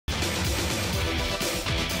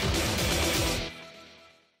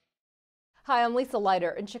Hi, I'm Lisa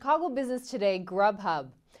Leiter. In Chicago Business Today, GrubHub.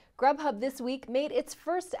 GrubHub this week made its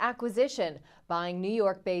first acquisition, buying New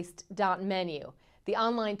York-based Dotmenu. The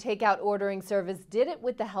online takeout ordering service did it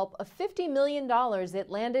with the help of $50 million it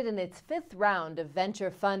landed in its fifth round of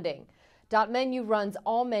venture funding. Dotmenu runs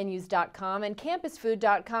allmenus.com and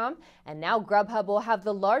campusfood.com, and now GrubHub will have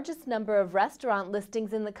the largest number of restaurant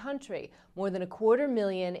listings in the country, more than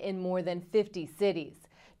 250,000 in more than 50 cities.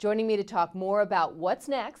 Joining me to talk more about what's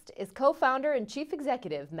next is co-founder and chief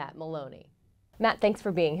executive Matt Maloney. Matt, thanks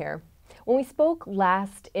for being here. When we spoke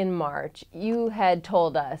last in March, you had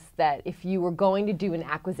told us that if you were going to do an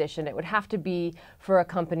acquisition, it would have to be for a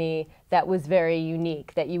company that was very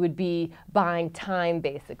unique, that you would be buying time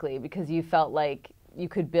basically because you felt like you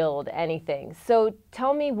could build anything. So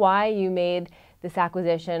tell me why you made this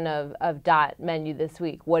acquisition of Dotmenu this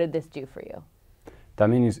week. What did this do for you?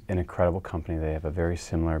 Dotmenu is an incredible company. They have a very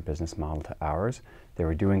similar business model to ours. They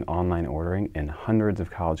were doing online ordering in hundreds of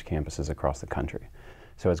college campuses across the country.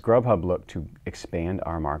 So as GrubHub looked to expand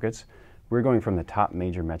our markets, we're going from the top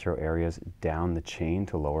major metro areas down the chain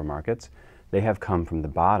to lower markets. They have come from the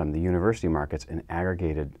bottom, the university markets, and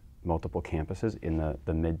aggregated multiple campuses in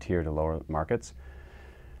the mid-tier to lower markets.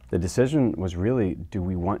 The decision was really, do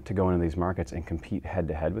we want to go into these markets and compete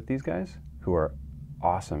head-to-head with these guys who are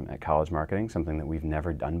awesome at college marketing, something that we've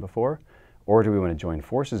never done before, or do we want to join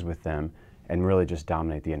forces with them and really just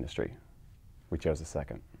dominate the industry? We chose the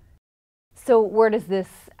second. So where does this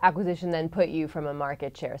acquisition then put you from a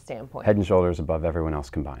market share standpoint? Head and shoulders above everyone else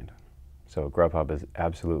combined. So GrubHub is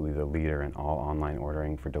absolutely the leader in all online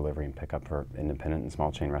ordering for delivery and pickup for independent and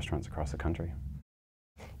small chain restaurants across the country.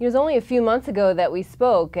 It was only a few months ago that we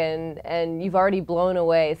spoke, and you've already blown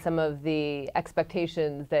away some of the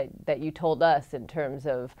expectations that you told us in terms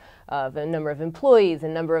of the number of employees,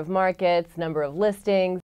 and number of markets, number of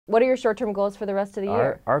listings. What are your short-term goals for the rest of the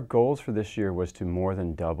year? Our goals for this year was to more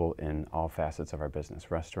than double in all facets of our business: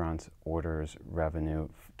 restaurants, orders, revenue,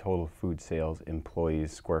 total food sales,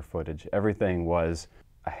 employees, square footage. Everything was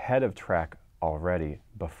ahead of track already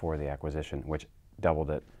before the acquisition, which doubled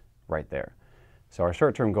it right there. So our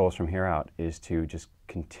short-term goals from here out is to just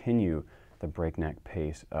continue the breakneck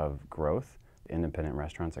pace of growth. Independent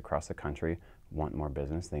restaurants across the country want more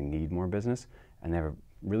business, they need more business, and they have a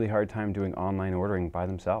really hard time doing online ordering by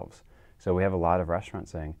themselves. So we have a lot of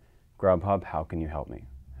restaurants saying, GrubHub, how can you help me?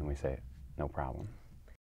 And we say, no problem.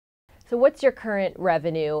 So what's your current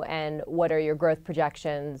revenue and what are your growth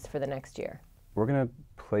projections for the next year? We're going to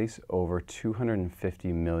place over $250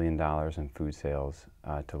 million in food sales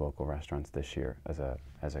to local restaurants this year as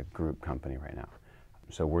a group company right now.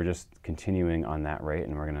 So we're just continuing on that rate,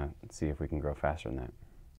 and we're going to see if we can grow faster than that.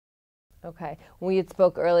 Okay. When we had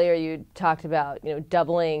spoke earlier, you talked about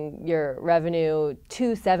doubling your revenue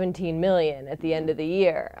to $17 million at the end of the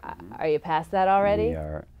year. Are you past that already?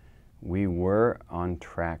 We were on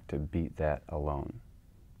track to beat that alone,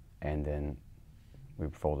 and then we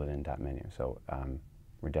folded in Dotmenu. So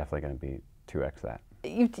we're definitely going to be 2x that.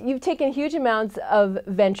 You've taken huge amounts of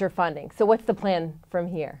venture funding. So what's the plan from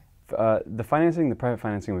here? The private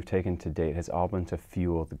financing we've taken to date has all been to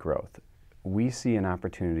fuel the growth. We see an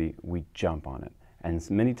opportunity, we jump on it. And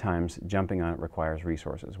many times jumping on it requires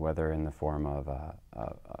resources, whether in the form of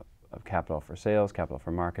capital for sales, capital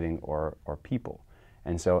for marketing, or people.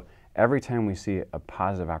 And so every time we see a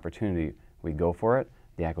positive opportunity, we go for it.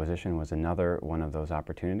 The acquisition was another one of those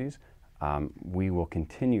opportunities. We will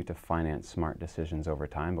continue to finance smart decisions over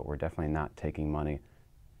time, but we're definitely not taking money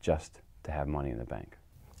just to have money in the bank.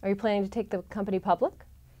 Are you planning to take the company public?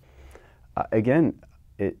 Again,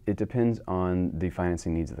 it depends on the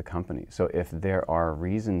financing needs of the company. So if there are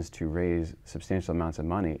reasons to raise substantial amounts of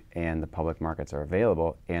money and the public markets are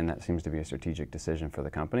available, and that seems to be a strategic decision for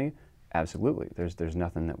the company, absolutely. There's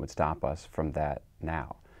nothing that would stop us from that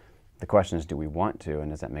now. The question is, do we want to,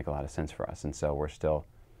 and does that make a lot of sense for us? And so we're still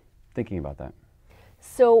thinking about that.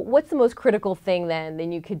 So what's the most critical thing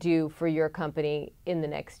then you could do for your company in the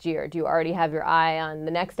next year? Do you already have your eye on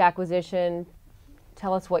the next acquisition?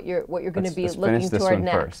 Tell us what you're going to be looking toward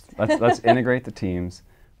next. Let's integrate the teams.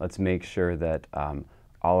 Let's make sure that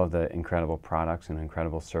all of the incredible products and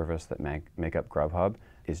incredible service that make up GrubHub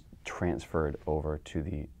is transferred over to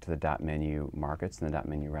the Dotmenu markets and the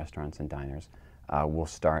Dotmenu restaurants and diners. We'll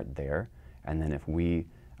start there, and then if we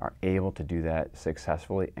are able to do that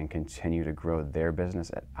successfully and continue to grow their business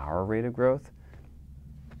at our rate of growth,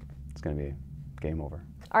 it's going to be game over.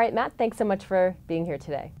 All right, Matt, thanks so much for being here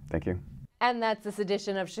today. Thank you. And that's this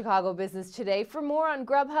edition of Chicago Business Today. For more on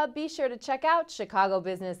GrubHub, be sure to check out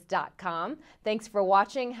chicagobusiness.com. Thanks for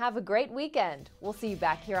watching. Have a great weekend. We'll see you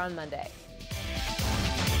back here on Monday.